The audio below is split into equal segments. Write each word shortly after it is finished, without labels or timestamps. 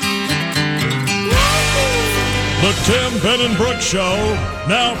The Tim Benenbrook Show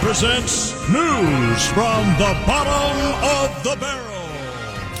now presents news from the bottom of the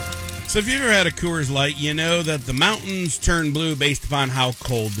barrel. So if you've ever had a Coors Light, you know that the mountains turn blue based upon how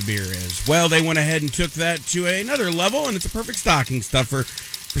cold the beer is. Well, they went ahead and took that to another level, and it's a perfect stocking stuffer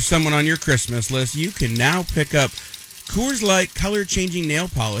for someone on your Christmas list. You can now pick up Coors Light color-changing nail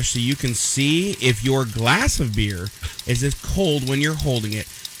polish so you can see if your glass of beer is as cold when you're holding it.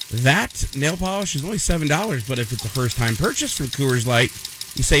 That nail polish is only $7, but if it's a first-time purchase from Coors Light,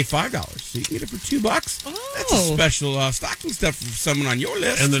 you save $5. So you can get it for $2. Oh. That's a special stocking stuff for someone on your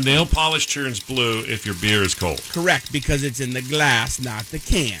list. And the nail polish turns blue if your beer is cold. Correct, because it's in the glass, not the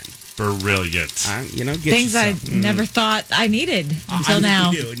can. Brilliant. Get Things I never thought I needed until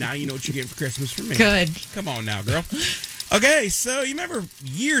now. You do. Now you know what you're getting for Christmas from me. Good. Come on now, girl. Okay, so you remember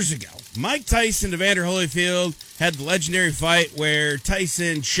years ago, Mike Tyson and Evander Holyfield had the legendary fight where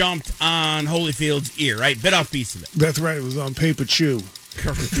Tyson chomped on Holyfield's ear, right? Bit off a piece of it. That's right. It was on Paper Chew.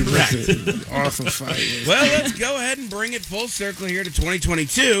 Correct. Awesome fight. Well, let's go ahead and bring it full circle here to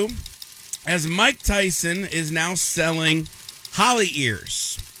 2022, as Mike Tyson is now selling Holly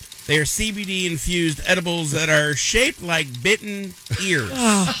Ears. They are CBD-infused edibles that are shaped like bitten ears.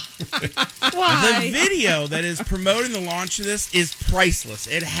 Why? The video that is promoting the launch of this is priceless.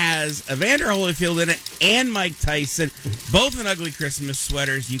 It has Evander Holyfield in it and Mike Tyson, both in ugly Christmas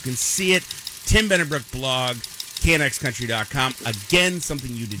sweaters. You can see it. Tim Benenbrook blog, knxcountry.com. Again,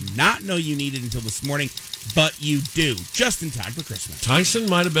 something you did not know you needed until this morning, but you do, just in time for Christmas. Tyson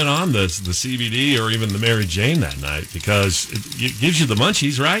might have been on the CBD or even the Mary Jane that night because it gives you the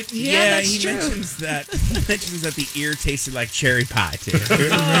munchies, right? Yeah, that's he true. mentions that the ear tasted like cherry pie, too.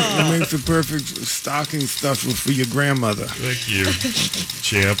 It makes the perfect stocking stuffer for your grandmother. Thank you,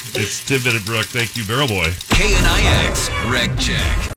 champ. It's Tim Benenbrook. Thank you, Barrel Boy. KNIX Wreck Check.